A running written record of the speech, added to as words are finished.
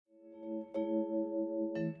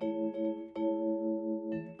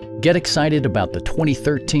Get excited about the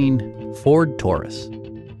 2013 Ford Taurus.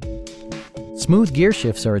 Smooth gear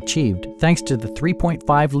shifts are achieved thanks to the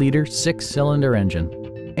 3.5-liter six-cylinder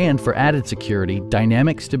engine. And for added security,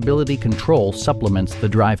 dynamic stability control supplements the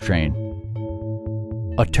drivetrain.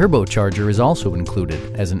 A turbocharger is also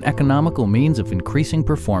included as an economical means of increasing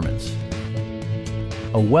performance.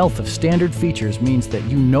 A wealth of standard features means that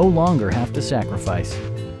you no longer have to sacrifice,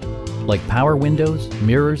 like power windows,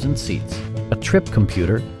 mirrors and seats, a trip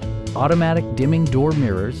computer, automatic dimming door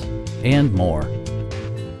mirrors, and more.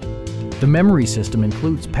 The memory system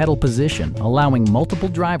includes pedal position, allowing multiple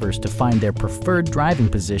drivers to find their preferred driving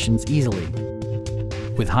positions easily.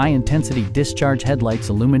 With high-intensity discharge headlights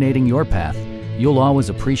illuminating your path, you'll always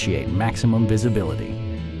appreciate maximum visibility.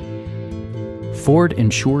 Ford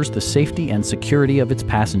ensures the safety and security of its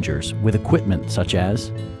passengers with equipment such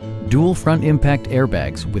as dual front impact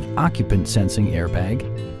airbags with occupant sensing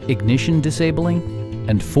airbag, ignition disabling,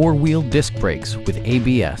 and four-wheel disc brakes with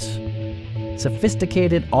ABS.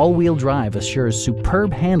 Sophisticated all-wheel drive assures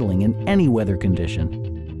superb handling in any weather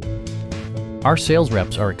condition. Our sales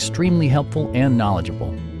reps are extremely helpful and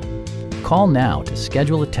knowledgeable. Call now to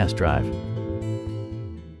schedule a test drive.